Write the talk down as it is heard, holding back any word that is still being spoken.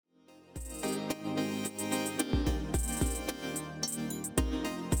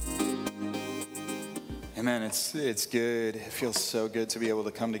Amen. It's good. It feels so good to be able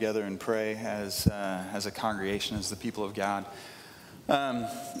to come together and pray as a congregation, as the people of God.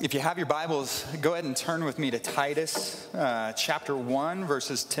 If you have your Bibles, go ahead and turn with me to Titus, chapter 1,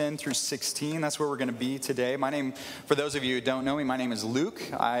 verses 10 through 16. That's where we're going to be today. For those of you who don't know me, my name is Luke.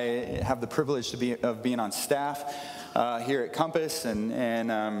 I have the privilege of being on staff here at Compass,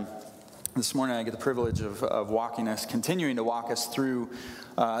 and this morning I get the privilege of continuing to walk us through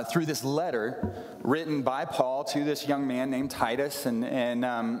this letter written by Paul to this young man named Titus. And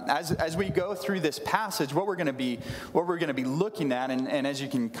as we go through this passage, what we're going to be looking at, and as you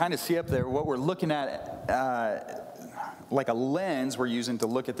can kind of see up there, what we're looking at, like a lens we're using to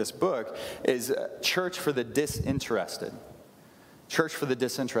look at this book, is church for the disinterested. Church for the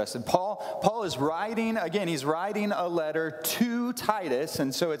disinterested. Paul is writing, again, he's writing a letter to Titus,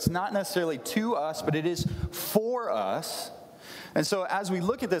 and so it's not necessarily to us, but it is for us. And so as we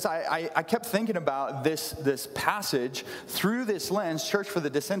look at this, I kept thinking about this passage through this lens, church for the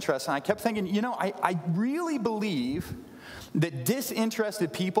disinterested, and I kept thinking, I really believe that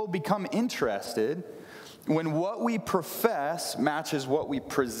disinterested people become interested when what we profess matches what we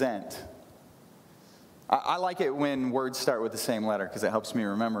present. I like it when words start with the same letter because it helps me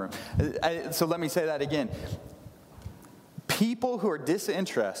remember them. So let me say that again. People who are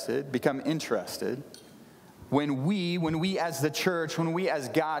disinterested become interested when we as the church, when we as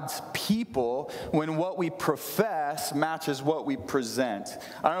God's people, when what we profess matches what we present.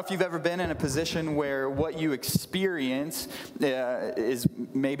 I don't know if you've ever been in a position where what you experience is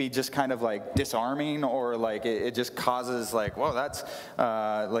maybe just kind of like disarming, or like it just causes like, whoa, that's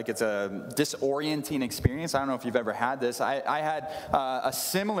like it's a disorienting experience. I don't know if you've ever had this. I had a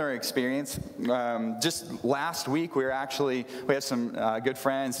similar experience. Just last week, we have some good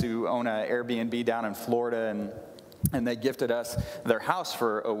friends who own an Airbnb down in Florida, and they gifted us their house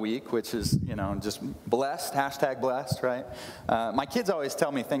for a week, which is, just blessed, #blessed, right? My kids always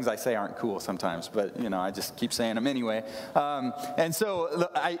tell me things I say aren't cool sometimes, but, I just keep saying them anyway. And so,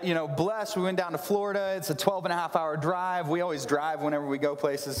 blessed, we went down to Florida. It's a 12-and-a-half-hour drive. We always drive whenever we go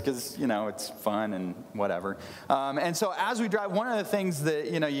places because, it's fun and whatever. And so as we drive, one of the things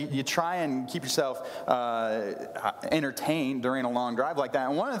that, you try and keep yourself entertained during a long drive like that.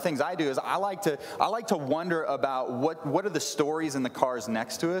 And one of the things I do is I like to wonder about what are the stories in the cars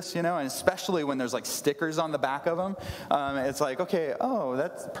next to us, and especially when there's like stickers on the back of them. It's like, okay,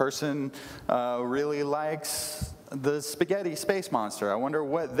 that person really likes the spaghetti space monster. I wonder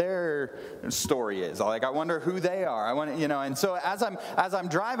what their story is. Like, I wonder who they are. And so as I'm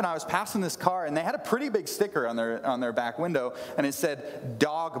driving, I was passing this car, and they had a pretty big sticker on their back window, and it said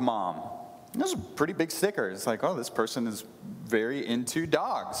 "Dog Mom." It was a pretty big sticker. It's like, this person is very into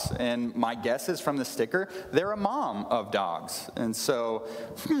dogs. And my guess is from the sticker, they're a mom of dogs. And so,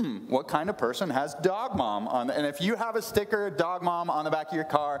 what kind of person has Dog Mom on? And if you have a sticker, Dog Mom, on the back of your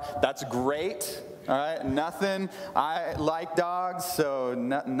car, that's great. All right, nothing. I like dogs, so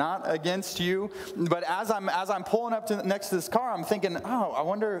not against you. But as I'm pulling up next to this car, I'm thinking, I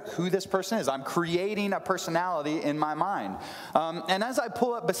wonder who this person is. I'm creating a personality in my mind. And as I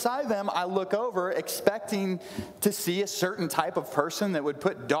pull up beside them, I look over expecting to see a certain type of person that would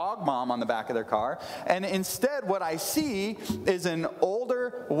put Dog Mom on the back of their car. And instead, what I see is an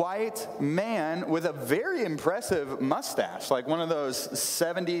older white man with a very impressive mustache, like one of those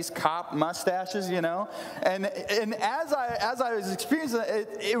 70s cop mustaches, And as I was experiencing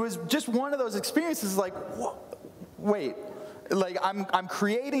it was just one of those experiences like, wait. Like, I'm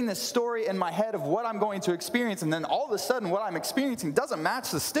creating this story in my head of what I'm going to experience, and then all of a sudden what I'm experiencing doesn't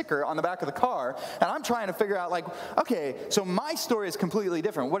match the sticker on the back of the car, and I'm trying to figure out, like, okay, so my story is completely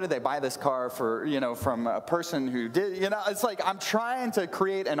different. What did they buy this car for, from a person who did, it's like I'm trying to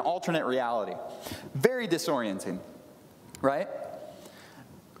create an alternate reality. Very disorienting, right?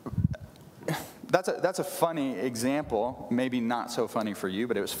 That's a funny example, maybe not so funny for you,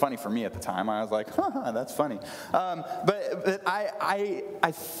 but it was funny for me at the time. I was like, that's funny. But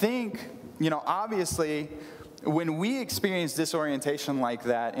I think, obviously, when we experience disorientation like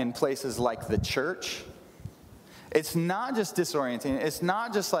that in places like the church, it's not just disorienting. It's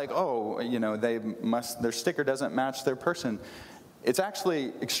not just like, their sticker doesn't match their person. It's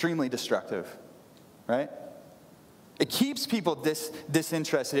actually extremely destructive, right? It keeps people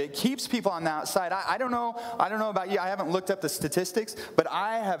disinterested. It keeps people on the outside. I don't know about you. I haven't looked up the statistics, but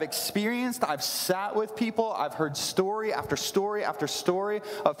I have experienced, I've sat with people, I've heard story after story after story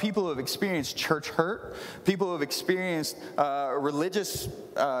of people who have experienced church hurt, people who have experienced religious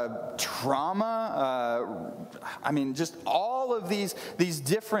trauma. Just all of these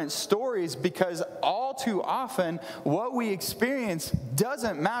different stories, because all too often what we experience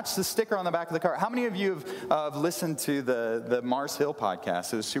doesn't match the sticker on the back of the car. How many of you have listened to the Mars Hill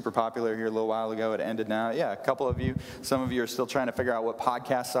podcast? It was super popular here a little while ago. It ended now. Yeah, a couple of you. Some of you are still trying to figure out what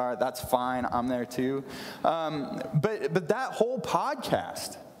podcasts are. That's fine. I'm there too. But that whole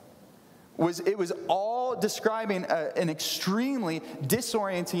podcast it was all describing an extremely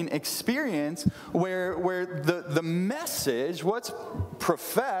disorienting experience where the message, what's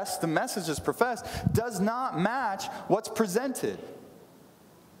professed, the message is professed, does not match what's presented.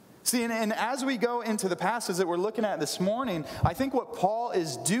 See, and as we go into the passage that we're looking at this morning, I think what Paul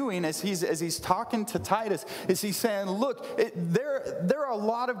is doing as he's talking to Titus is he's saying, look, there are a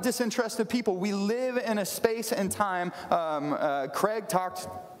lot of disinterested people. We live in a space and time. Craig talked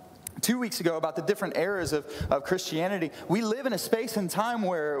 2 weeks ago about the different eras of Christianity. We live in a space and time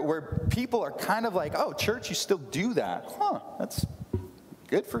where people are kind of like, oh, church, you still do that. Huh, that's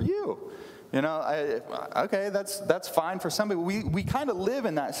good for you. Okay, that's fine for somebody. We kind of live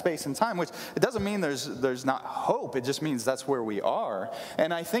in that space and time, which it doesn't mean there's not hope. It just means that's where we are.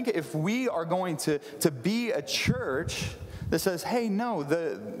 And I think if we are going to be a church that says, hey, no,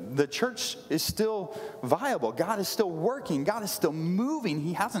 the church is still viable. God is still working. God is still moving.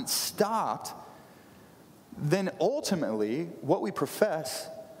 He hasn't stopped. Then ultimately, what we profess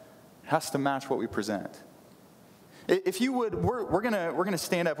has to match what we present. If you would, we're gonna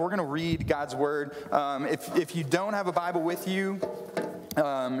stand up. We're gonna read God's word. If you don't have a Bible with you,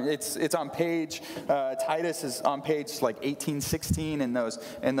 it's on page Titus is on page like 1816 in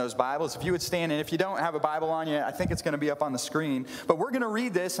those Bibles. If you would stand, and if you don't have a Bible on you, I think it's going to be up on the screen. But we're going to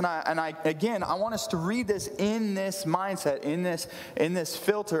read this, and I want us to read this in this mindset, in this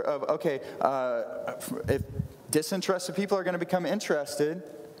filter of if disinterested people are going to become interested,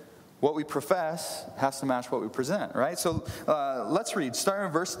 what we profess has to match what we present, right? So let's read, starting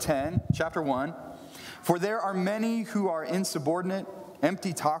in verse 10, chapter 1. For there are many who are insubordinate,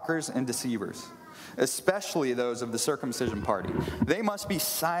 empty talkers, and deceivers, especially those of the circumcision party. They must be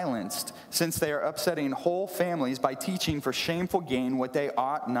silenced, since they are upsetting whole families by teaching for shameful gain what they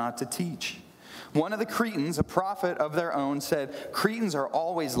ought not to teach. One of the Cretans, a prophet of their own, said, Cretans are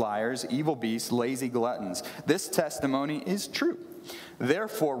always liars, evil beasts, lazy gluttons. This testimony is true.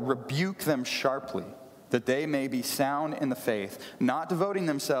 Therefore, rebuke them sharply, that they may be sound in the faith, not devoting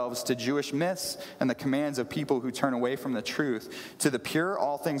themselves to Jewish myths and the commands of people who turn away from the truth. To the pure,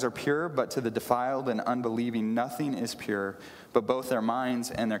 all things are pure, but to the defiled and unbelieving, nothing is pure, but both their minds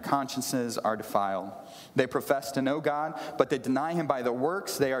and their consciences are defiled. They profess to know God, but they deny him by their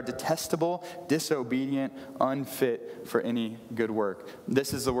works. They are detestable, disobedient, unfit for any good work.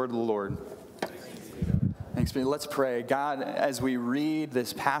 This is the word of the Lord. Thanks be. Let's pray. God, as we read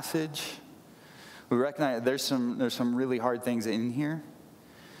this passage, we recognize there's some really hard things in here.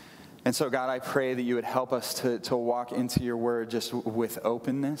 And so, God, I pray that you would help us to walk into your word just with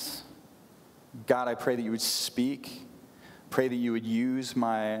openness. God, I pray that you would speak. Pray that you would use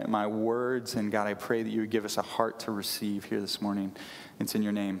my words. And God, I pray that you would give us a heart to receive here this morning. It's in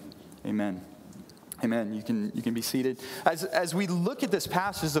your name. Amen. Amen. You can be seated. As we look at this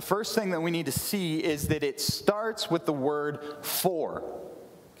passage, the first thing that we need to see is that it starts with the word for.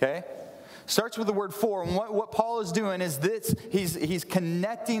 Okay? Starts with the word for. And what Paul is doing is this. He's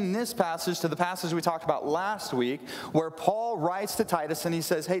connecting this passage to the passage we talked about last week, where Paul writes to Titus and he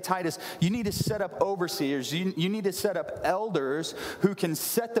says, hey, Titus, you need to set up overseers. You need to set up elders who can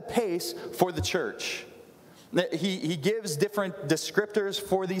set the pace for the church. He gives different descriptors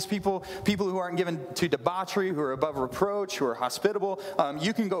for these people who aren't given to debauchery, who are above reproach, who are hospitable.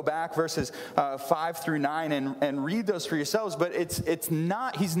 You can go back verses 5 through 9 and read those for yourselves. But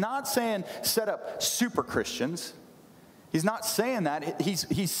he's not saying set up super Christians. He's not saying that.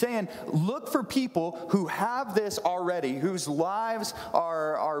 He's saying look for people who have this already, whose lives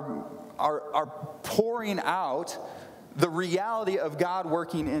are pouring out the reality of God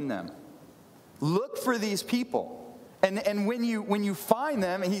working in them. Look for these people. And when you find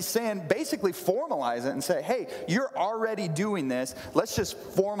them, he's saying basically formalize it and say, hey, you're already doing this. Let's just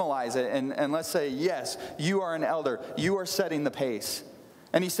formalize it and let's say, yes, you are an elder. You are setting the pace.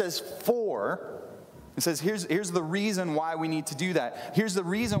 And he says It says, here's the reason why we need to do that. Here's the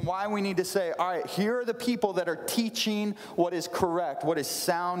reason why we need to say, all right, here are the people that are teaching what is correct, what is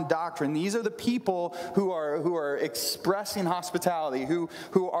sound doctrine. These are the people who are expressing hospitality, who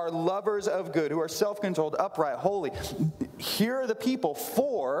are lovers of good, who are self-controlled, upright, holy. Here are the people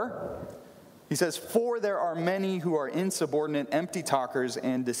he says, for there are many who are insubordinate, empty talkers,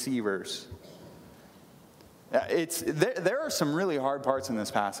 and deceivers. There are some really hard parts in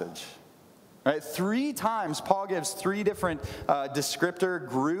this passage. Right? 3 times, Paul gives 3 different descriptor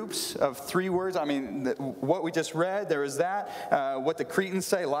groups of 3 words. I mean, what we just read, there was that. What the Cretans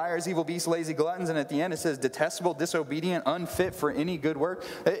say, liars, evil beasts, lazy gluttons. And at the end it says detestable, disobedient, unfit for any good work.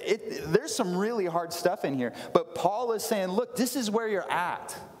 There's some really hard stuff in here. But Paul is saying, look, this is where you're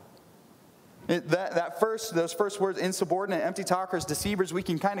at. Those first words, insubordinate, empty talkers, deceivers, we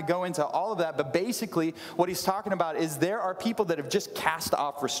can kind of go into all of that. But basically, what he's talking about is there are people that have just cast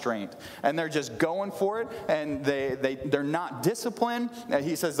off restraint. And they're just going for it. And they're not disciplined.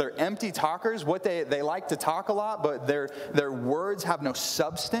 He says they're empty talkers. They like to talk a lot, but their words have no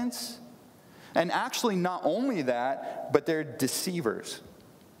substance. And actually, not only that, but they're deceivers.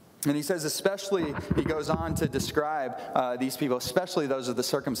 And he says especially, he goes on to describe these people, especially those of the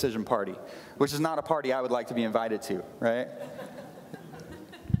circumcision party, which is not a party I would like to be invited to, right?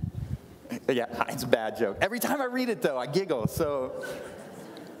 Yeah, it's a bad joke. Every time I read it, though, I giggle. So,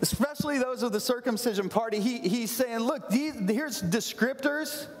 especially those of the circumcision party, he's saying, look, here's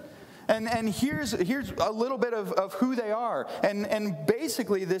descriptors. And here's a little bit of who they are. And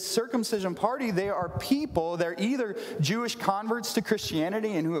basically, this circumcision party, they are people, they're either Jewish converts to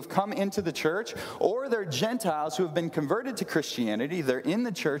Christianity and who have come into the church, or they're Gentiles who have been converted to Christianity. They're in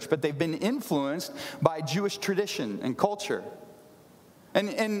the church, but they've been influenced by Jewish tradition and culture.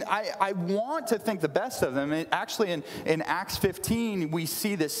 And I want to think the best of them. Actually, in Acts 15, we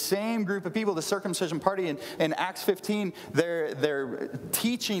see this same group of people, the circumcision party. In Acts 15, they're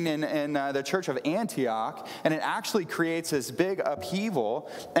teaching in the church of Antioch, and it actually creates this big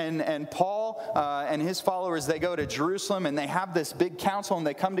upheaval. And Paul and his followers, they go to Jerusalem, and they have this big council, and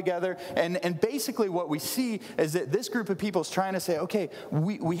they come together. And basically what we see is that this group of people is trying to say, okay,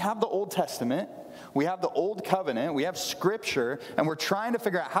 we have the Old Testament. We have the Old Covenant, we have Scripture, and we're trying to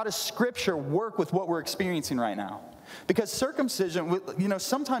figure out how does Scripture work with what we're experiencing right now. Because circumcision,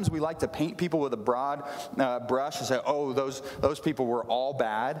 sometimes we like to paint people with a broad brush and say, oh, those people were all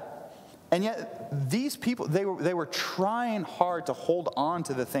bad. And yet, these people, they were trying hard to hold on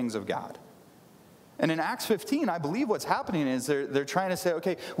to the things of God. And in Acts 15, I believe what's happening is they're trying to say,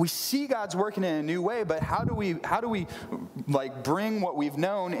 okay, we see God's working in a new way, but how do we like bring what we've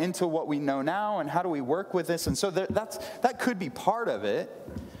known into what we know now, and how do we work with this? And so that could be part of it.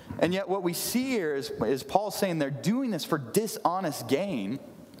 And yet what we see here is Paul saying they're doing this for dishonest gain.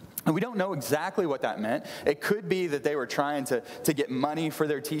 And we don't know exactly what that meant. It could be that they were trying to get money for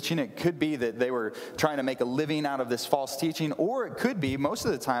their teaching. It could be that they were trying to make a living out of this false teaching. Or it could be, most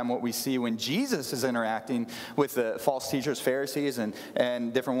of the time, what we see when Jesus is interacting with the false teachers, Pharisees,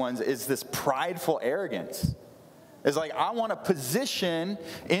 and different ones, is this prideful arrogance. It's like, I want a position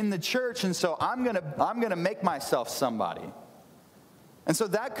in the church, and so I'm gonna make myself somebody. And so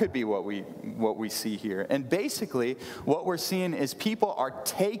that could be what we see here. And basically, what we're seeing is people are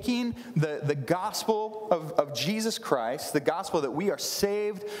taking the gospel of Jesus Christ, the gospel that we are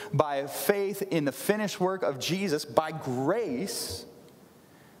saved by faith in the finished work of Jesus by grace.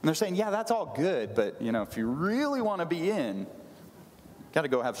 And they're saying, yeah, that's all good, but if you really want to be in, got to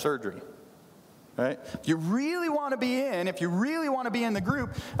go have surgery. Right? If you really want to be in, the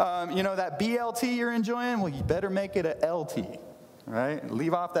group, that BLT you're enjoying, well, you better make it a LT. Right?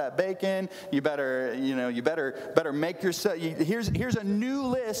 Leave off that bacon. You better make yourself. Here's a new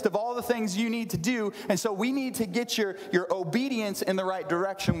list of all the things you need to do. And so we need to get your obedience in the right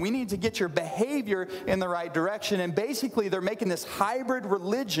direction. We need to get your behavior in the right direction. And basically, they're making this hybrid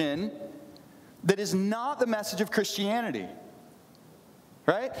religion that is not the message of Christianity.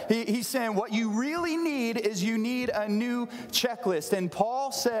 Right? He's saying what you really need is you need a new checklist. And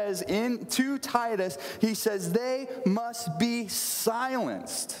Paul says to Titus, he says they must be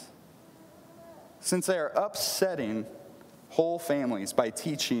silenced since they are upsetting whole families by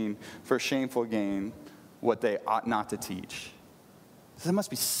teaching for shameful gain what they ought not to teach. So they must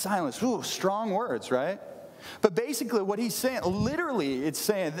be silenced. Ooh, strong words, right? But basically what he's saying, literally, it's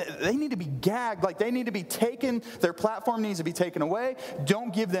saying they need to be gagged, like they need to be taken, their platform needs to be taken away.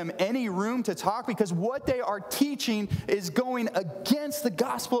 Don't give them any room to talk, because what they are teaching is going against the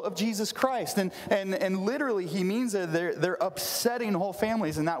gospel of Jesus Christ. And literally he means that they're upsetting whole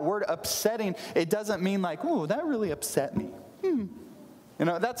families. And that word upsetting, it doesn't mean like, ooh, that really upset me.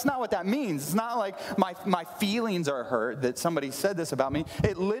 That's not what that means. It's not like my feelings are hurt that somebody said this about me.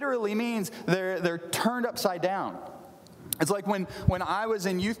 It literally means they're turned upside down. It's like when I was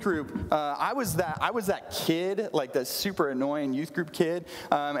in youth group, I was that kid, like the super annoying youth group kid,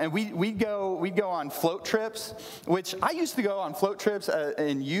 and we'd go on float trips, which I used to go on float trips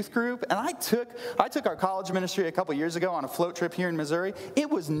in youth group, and I took our college ministry a couple years ago on a float trip here in Missouri.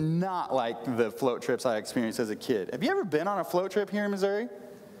 It was not like the float trips I experienced as a kid. Have you ever been on a float trip here in Missouri?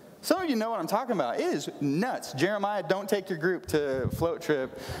 Some of you know what I'm talking about. It is nuts. Jeremiah, don't take your group to float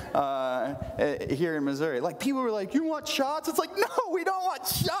trip here in Missouri. Like, people were like, you want shots? It's like, no, we don't want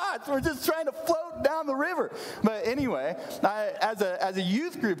shots. We're just trying to float down the river. But anyway, as a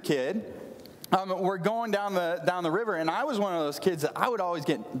youth group kid, we're going down the river, and I was one of those kids that I would always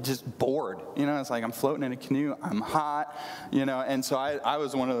get just bored. It's like I'm floating in a canoe, I'm hot, and so I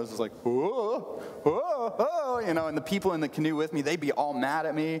was one of those like, whoa, whoa, whoa, and the people in the canoe with me, they'd be all mad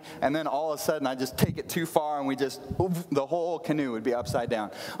at me, and then all of a sudden I just take it too far, and the whole canoe would be upside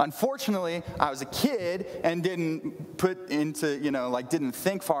down. Unfortunately, I was a kid and didn't didn't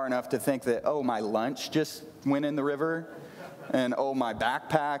think far enough to think that, oh, my lunch just went in the river. And my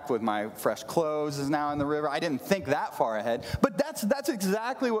backpack with my fresh clothes is now in the river. I didn't think that far ahead. But that's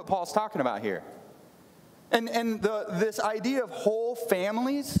exactly what Paul's talking about here. And this idea of whole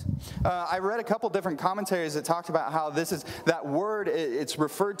families, I read a couple different commentaries that talked about how that word, it's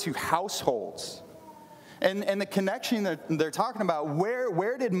referred to households. And the connection that they're talking about,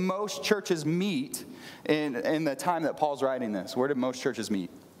 where did most churches meet in the time that Paul's writing this? Where did most churches meet?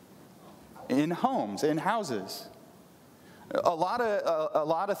 In homes, in houses. A lot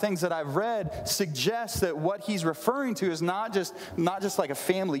of things that I've read suggest that what he's referring to is not just like a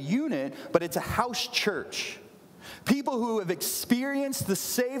family unit, but it's a house church. People who have experienced the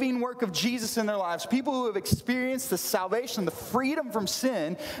saving work of Jesus in their lives, people who have experienced the salvation, the freedom from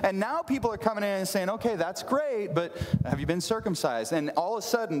sin, and now people are coming in and saying, okay, that's great, but have you been circumcised? And all of a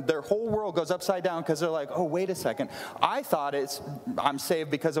sudden, their whole world goes upside down because they're like, oh, wait a second, I thought I'm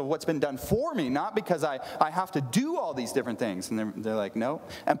saved because of what's been done for me, not because I have to do all these different things. And they're like, no.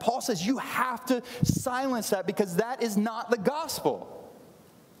 And Paul says you have to silence that because that is not the gospel.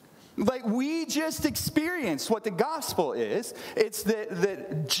 Like, we just experienced what the gospel is. It's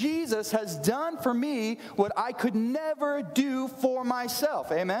that Jesus has done for me what I could never do for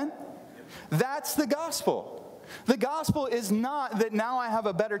myself. Amen? That's the gospel. The gospel is not that now I have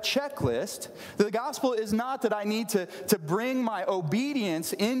a better checklist. The gospel is not that I need to bring my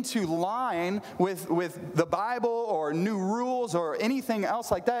obedience into line with the Bible or new rules or anything else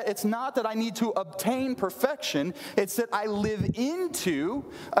like that. It's not that I need to obtain perfection. It's that I live into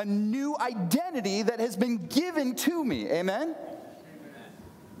a new identity that has been given to me. Amen?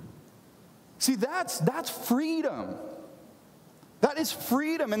 See, that's freedom. That is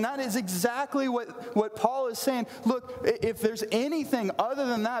freedom, and that is exactly what Paul is saying. Look, if there's anything other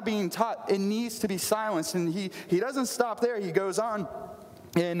than that being taught, it needs to be silenced. And he doesn't stop there. He goes on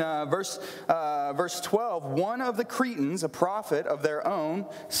in verse 12. One of the Cretans, a prophet of their own,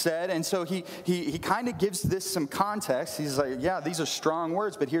 said, and so he kind of gives this some context. He's like, yeah, these are strong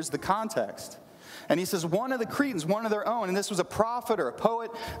words, but here's the context. And he says, one of the Cretans, one of their own, and this was a prophet or a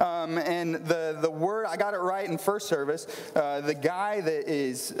poet, and the word, I got it right in first service, the guy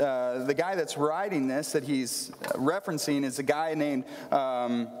that's writing this, that he's referencing, is a guy named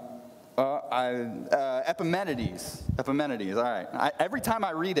Epimenides. Epimenides, all right. Every time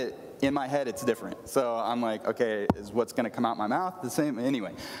I read it, in my head, it's different. So I'm like, okay, is what's going to come out my mouth the same?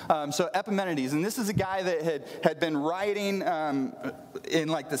 Anyway, so Epimenides, and this is a guy that had been writing in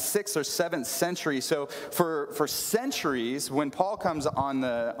like the 6th or 7th century. So for centuries, when Paul comes on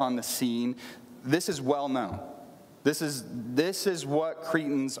the scene, this is well known. This is what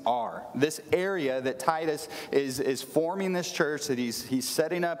Cretans are. This area that Titus is forming this church, that he's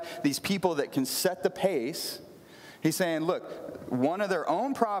setting up these people that can set the pace. He's saying, look, one of their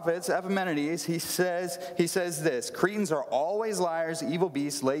own prophets, Epimenides, he says this: Cretans are always liars, evil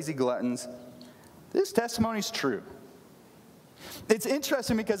beasts, lazy gluttons. This testimony's true. It's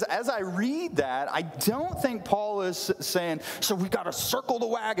interesting because as I read that, I don't think Paul is saying, so we got to circle the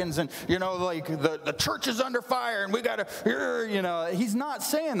wagons and, like the church is under fire and we got to, he's not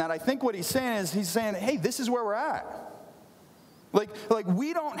saying that. I think what he's saying is hey, this is where we're at. Like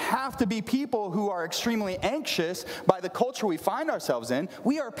we don't have to be people who are extremely anxious by the culture we find ourselves in.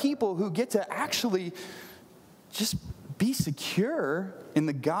 We are people who get to actually just be secure in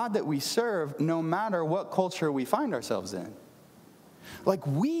the God that we serve no matter what culture we find ourselves in. Like,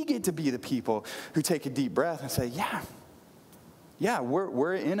 we get to be the people who take a deep breath and say, yeah,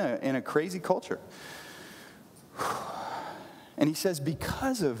 we're in a crazy culture. And he says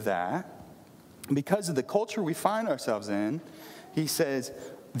because of that, because of the culture we find ourselves in, he says,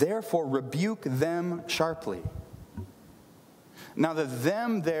 therefore rebuke them sharply. Now, the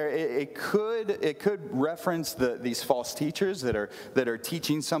them there, it could reference these false teachers that are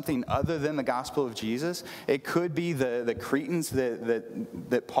teaching something other than the gospel of Jesus. It could be the Cretans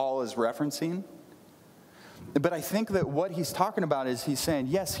that Paul is referencing. But I think that what he's talking about is he's saying,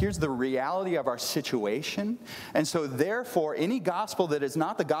 yes, here's the reality of our situation. And so therefore, any gospel that is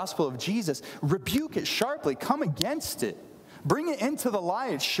not the gospel of Jesus, rebuke it sharply, come against it. Bring it into the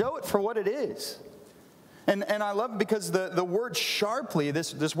light, show it for what it is. And I love it because the word sharply,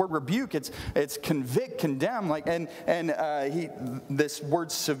 this word rebuke, it's convict, condemn, this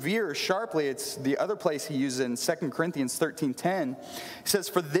word severe, sharply, it's the other place he uses in 2 Corinthians 13:10. He says,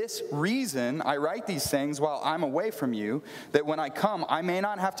 for this reason I write these things while I'm away from you, that when I come I may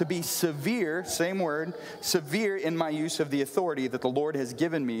not have to be severe, same word, severe in my use of the authority that the Lord has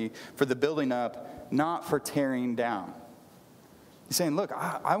given me for the building up, not for tearing down. He's saying, look,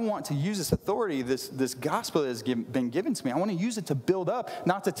 I want to use this authority, this gospel that has been given to me. I want to use it to build up,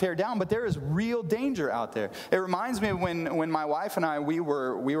 not to tear down. But there is real danger out there. It reminds me of when my wife and I, we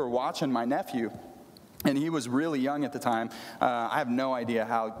were watching my nephew. And he was really young at the time. I have no idea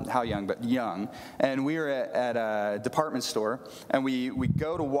how young, but young. And we were at a department store. And we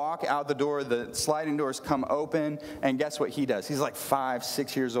go to walk out the door. The sliding doors come open. And guess what he does? He's like 5,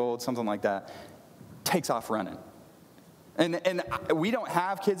 6 years old, something like that. Takes off running. And we don't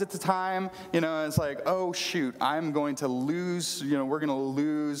have kids at the time, it's like, oh, shoot, I'm going to lose, we're going to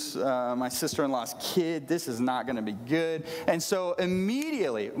lose my sister-in-law's kid. This is not going to be good. And so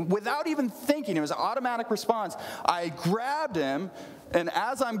immediately, without even thinking, it was an automatic response, I grabbed him, and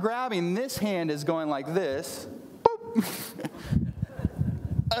as I'm grabbing, this hand is going like this. Boop.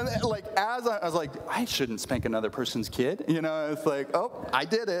 And I was like, I shouldn't spank another person's kid. It's like, oh, I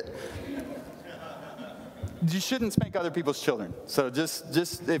did it. You shouldn't spank other people's children. So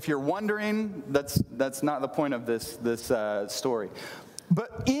just if you're wondering, that's not the point of this story.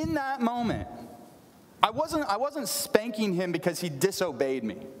 But in that moment, I wasn't spanking him because he disobeyed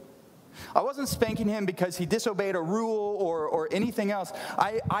me. I wasn't spanking him because he disobeyed a rule or anything else.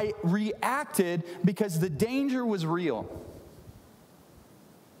 I reacted because the danger was real.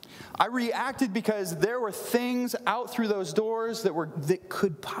 I reacted because there were things out through those doors that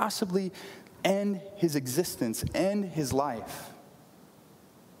could possibly end his existence, end his life.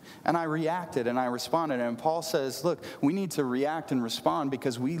 And I reacted and I responded. And Paul says, look, we need to react and respond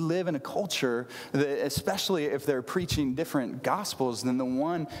because we live in a culture that, especially if they're preaching different gospels than the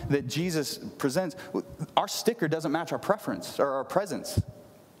one that Jesus presents, our sticker doesn't match our preference or our presence.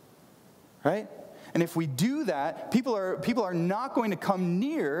 Right? And if we do that, people are not going to come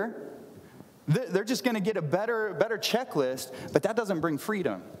near. They're just going to get a better checklist, but that doesn't bring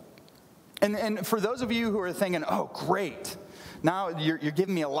freedom. And for those of you who are thinking, oh, great, now you're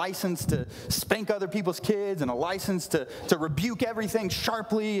giving me a license to spank other people's kids and a license to rebuke everything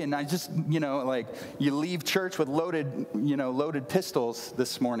sharply, and I just, you leave church with loaded pistols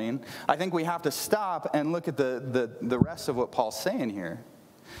this morning. I think we have to stop and look at the rest of what Paul's saying here.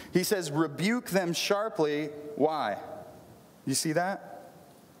 He says, rebuke them sharply. Why? You see that?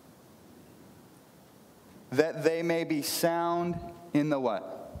 That they may be sound in the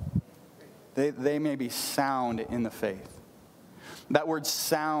what? They may be sound in the faith. That word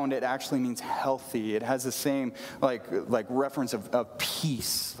sound, it actually means healthy. It has the same like reference of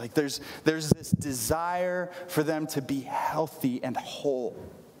peace. Like there's this desire for them to be healthy and whole.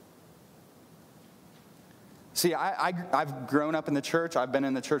 See, I've grown up in the church. I've been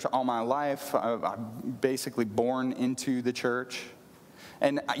in the church all my life. I'm basically born into the church.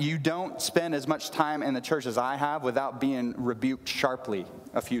 And you don't spend as much time in the church as I have without being rebuked sharply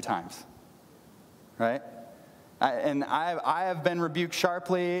a few times. Right? I have been rebuked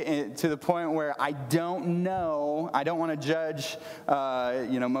sharply to the point where I don't want to judge,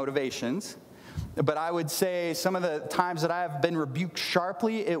 motivations. But I would say some of the times that I have been rebuked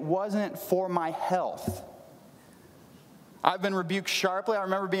sharply, it wasn't for my health. I've been rebuked sharply. I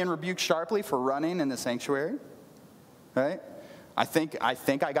remember being rebuked sharply for running in the sanctuary. Right? I think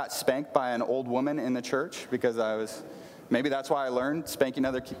I got spanked by an old woman in the church because maybe that's why I learned spanking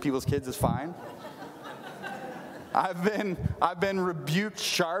other people's kids is fine. I've been rebuked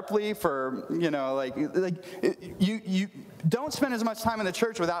sharply for, you don't spend as much time in the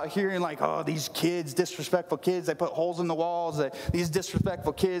church without hearing these kids, disrespectful kids, they put holes in the walls, these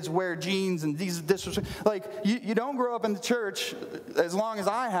disrespectful kids wear jeans and these you don't grow up in the church as long as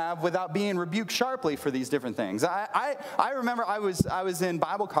I have without being rebuked sharply for these different things. I remember I was in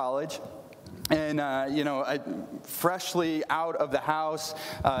Bible college. And, freshly out of the house,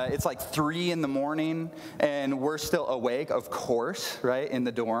 it's like 3 a.m, and we're still awake, of course, right, in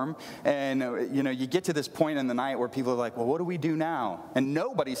the dorm. And, you get to this point in the night where people are like, well, what do we do now? And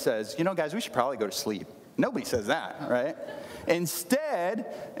nobody says, guys, we should probably go to sleep. Nobody says that, right? Instead,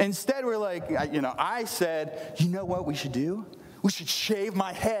 we're like, I said, you know what we should do? We should shave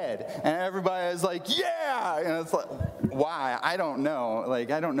my head. And everybody was like, yeah. And it's like, why? I don't know. I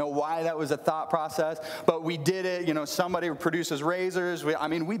don't know why that was a thought process. But we did it. Somebody produces razors.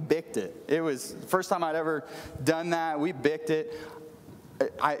 We bicked it. It was the first time I'd ever done that. We bicked it.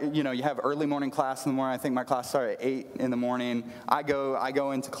 You have early morning class in the morning. I think my class started at 8 in the morning. I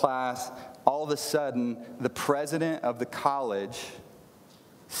go into class. All of a sudden, the president of the college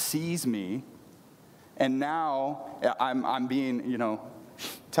sees me. And now I'm being,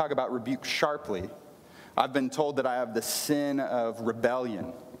 talk about rebuked sharply. I've been told that I have the sin of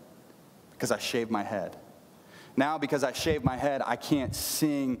rebellion because I shaved my head. Now, because I shaved my head, I can't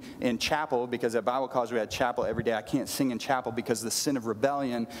sing in chapel because at Bible college we had chapel every day. I can't sing in chapel because the sin of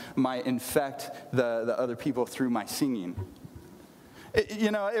rebellion might infect the other people through my singing.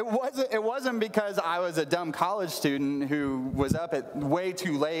 It wasn't because I was a dumb college student who was up at way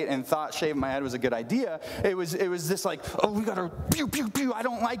too late and thought shaving my head was a good idea. It was this like, oh, we gotta pew pew pew. I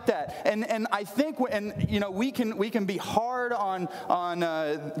don't like that. And I think we can be hard on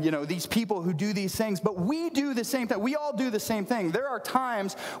these people who do these things, but we do the same thing. We all do the same thing. There are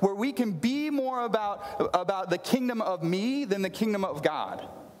times where we can be more about the kingdom of me than the kingdom of God.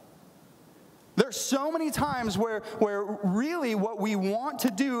 There's so many times where really what we want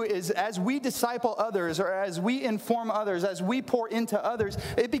to do is as we disciple others or as we inform others, as we pour into others,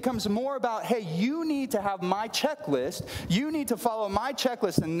 it becomes more about, hey, you need to have my checklist. You need to follow my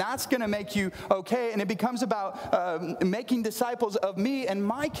checklist, and that's going to make you okay. And it becomes about making disciples of me and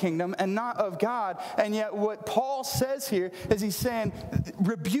my kingdom and not of God. And yet what Paul says here is he's saying,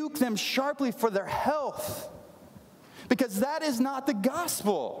 rebuke them sharply for their health, because that is not the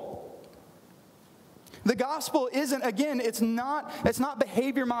gospel. The gospel isn't, again, it's not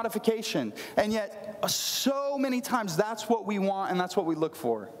behavior modification. And yet, so many times, that's what we want and that's what we look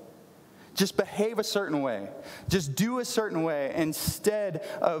for. Just behave a certain way. Just do a certain way instead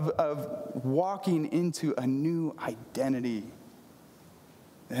of walking into a new identity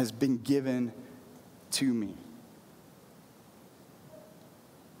that has been given to me.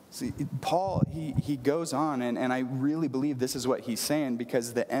 See, Paul, he goes on, and I really believe this is what he's saying,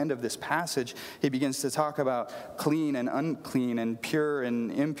 because the end of this passage, he begins to talk about clean and unclean and pure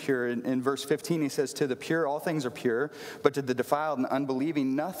and impure. In verse 15, he says, to the pure, all things are pure, but to the defiled and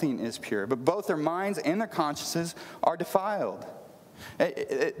unbelieving, nothing is pure. But both their minds and their consciences are defiled.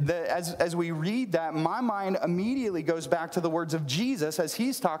 As we read that, my mind immediately goes back to the words of Jesus as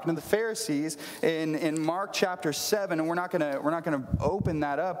he's talking to the Pharisees in Mark chapter 7, and we're not gonna open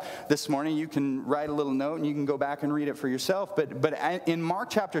that up this morning. You can write a little note and you can go back and read it for yourself. But in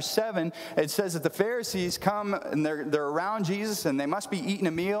Mark chapter 7, it says that the Pharisees come and they're around Jesus and they must be eating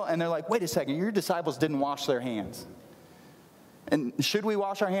a meal, and they're like, wait a second, your disciples didn't wash their hands. And should we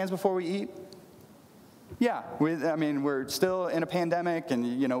wash our hands before we eat? Yeah, we're still in a pandemic, and,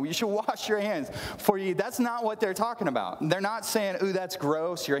 you should wash your hands before you eat. That's not what they're talking about. They're not saying, ooh, that's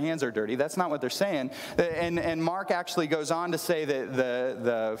gross, your hands are dirty. That's not what they're saying. And Mark actually goes on to say that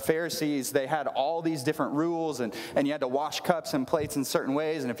the Pharisees, they had all these different rules, and you had to wash cups and plates in certain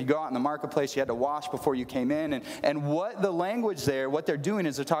ways, and if you go out in the marketplace, you had to wash before you came in. And what the language there, what they're doing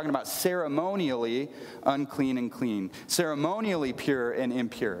is they're talking about ceremonially unclean and clean, ceremonially pure and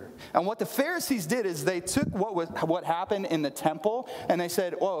impure. And what the Pharisees did is they took what happened in the temple, and they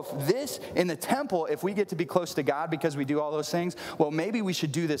said, well, if this in the temple, if we get to be close to God because we do all those things, well, maybe we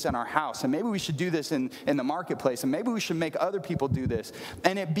should do this in our house, and maybe we should do this in the marketplace, and maybe we should make other people do this.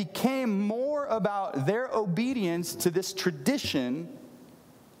 And it became more about their obedience to this tradition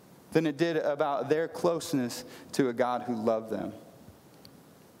than it did about their closeness to a God who loved them.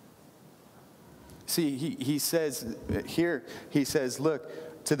 See, he says here, look,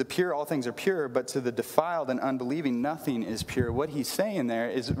 to the pure, all things are pure, but to the defiled and unbelieving, nothing is pure. What he's saying there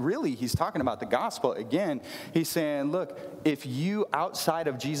is really, he's talking about the gospel again. He's saying, look, if you outside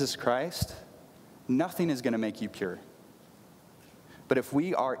of Jesus Christ, nothing is going to make you pure. But if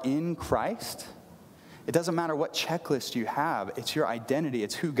we are in Christ, it doesn't matter what checklist you have. It's your identity.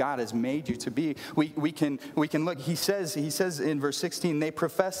 It's who God has made you to be. We can look. He says in verse 16, they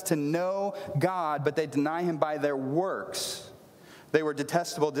profess to know God, but they deny him by their works. They were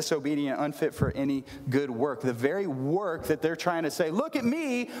detestable, disobedient, unfit for any good work. The very work that they're trying to say, look at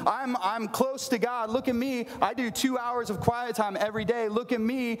me, I'm close to God. Look at me, I do 2 hours of quiet time every day. Look at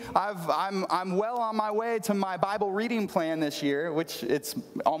me, I'm well on my way to my Bible reading plan this year, which it's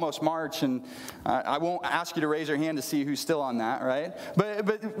almost March, and I won't ask you to raise your hand to see who's still on that, right?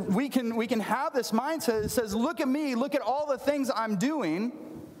 But we can have this mindset that says, look at me, look at all the things I'm doing,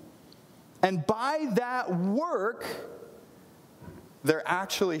 and by that work, they're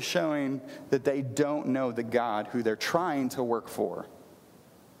actually showing that they don't know the God who they're trying to work for.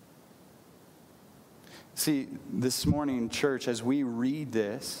 See, this morning, church, as we read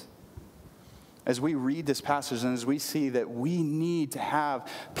this passage, and as we see that we need to have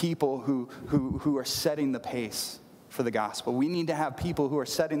people who are setting the pace for the gospel. We need to have people who are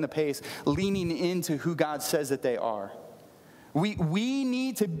setting the pace, leaning into who God says that they are. We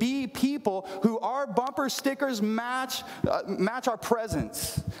need to be people who our bumper stickers match our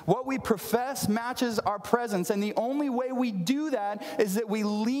presence. What we profess matches our presence. And the only way we do that is that we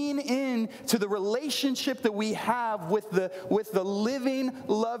lean in to the relationship that we have with the living,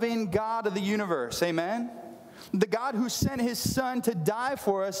 loving God of the universe. Amen? The God who sent his son to die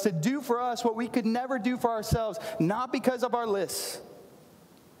for us, to do for us what we could never do for ourselves, not because of our lists.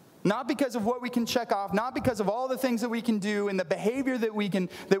 Not because of what we can check off, not because of all the things that we can do and the behavior that we can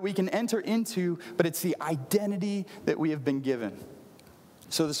enter into, but it's the identity that we have been given.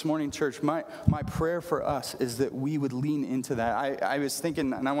 So this morning, church, my prayer for us is that we would lean into that. I was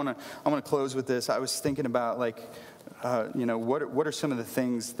thinking, and I want to close with this. I was thinking about what are some of the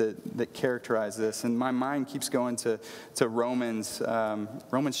things that characterize this? And my mind keeps going to Romans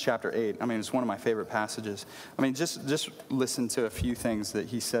chapter 8. I mean, it's one of my favorite passages. I mean, just listen to a few things that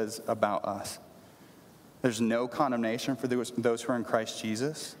he says about us. There's no condemnation for those who are in Christ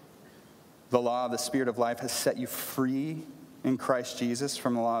Jesus. The law of the Spirit of life has set you free in Christ Jesus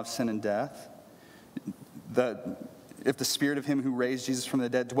from the law of sin and death. If the Spirit of him who raised Jesus from the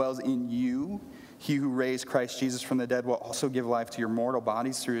dead dwells in you, he who raised Christ Jesus from the dead will also give life to your mortal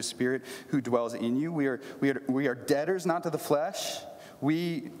bodies through his Spirit who dwells in you. We are debtors not to the flesh.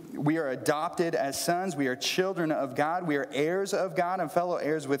 We are adopted as sons. We are children of God. We are heirs of God and fellow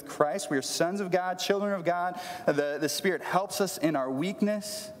heirs with Christ. We are sons of God, children of God. The Spirit helps us in our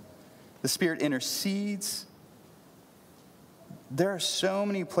weakness. The Spirit intercedes. There are so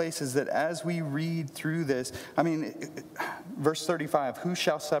many places that as we read through this, I mean, verse 35, who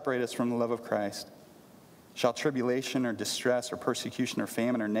shall separate us from the love of Christ? Shall tribulation or distress or persecution or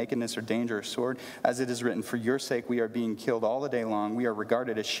famine or nakedness or danger or sword? As it is written, for your sake we are being killed all the day long. We are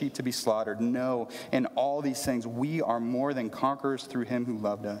regarded as sheep to be slaughtered. No, in all these things we are more than conquerors through him who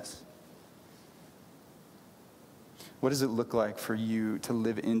loved us. What does it look like for you to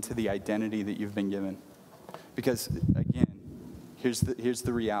live into the identity that you've been given? Because, again, here's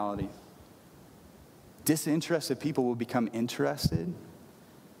the reality. Disinterested people will become interested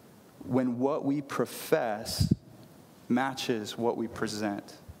when what we profess matches what we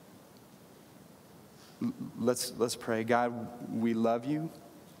present. Let's pray. God, we love you.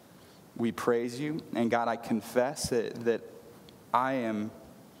 We praise you. And God, I confess that I am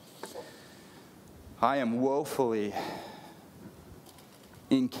woefully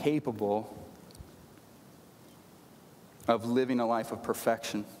incapable of living a life of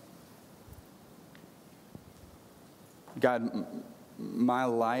perfection. God, my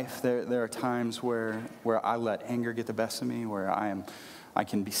life, there are times where I let anger get the best of me, where I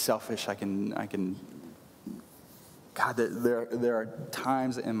can be selfish, God, there are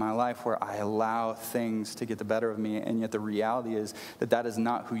times in my life where I allow things to get the better of me, and yet the reality is that is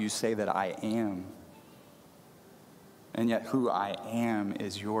not who you say that I am. And yet who I am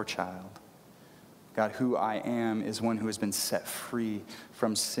is your child. God, who I am is one who has been set free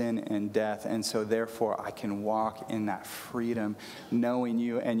from sin and death. And so therefore I can walk in that freedom knowing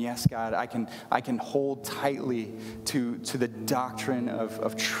you. And yes, God, I can hold tightly to the doctrine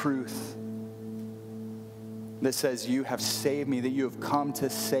of truth that says you have saved me, that you have come to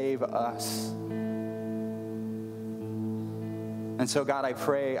save us. And so, God, I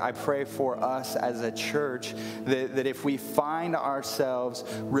pray for us as a church that if we find ourselves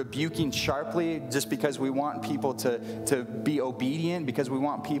rebuking sharply just because we want people to be obedient, because we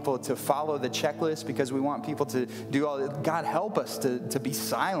want people to follow the checklist, because we want people to do all that, God, help us to be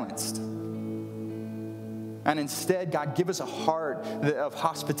silenced. And instead, God, give us a heart of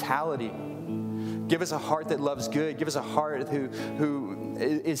hospitality. Give us a heart that loves good. Give us a heart who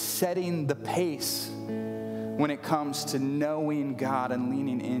is setting the pace when it comes to knowing God and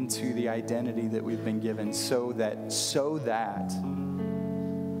leaning into the identity that we've been given so that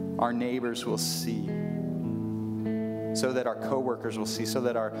our neighbors will see so that our coworkers will see, so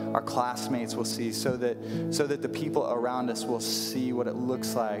that our classmates will see, so that the people around us will see what it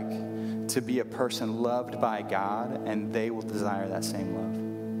looks like to be a person loved by God, and they will desire that same love.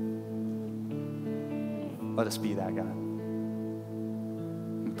 Let us be that, God.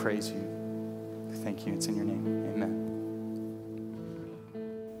 We praise you. Thank you. It's in your name. Amen.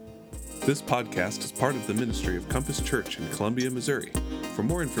 This podcast is part of the ministry of Compass Church in Columbia, Missouri. For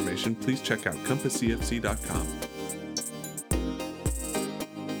more information, please check out compasscfc.com.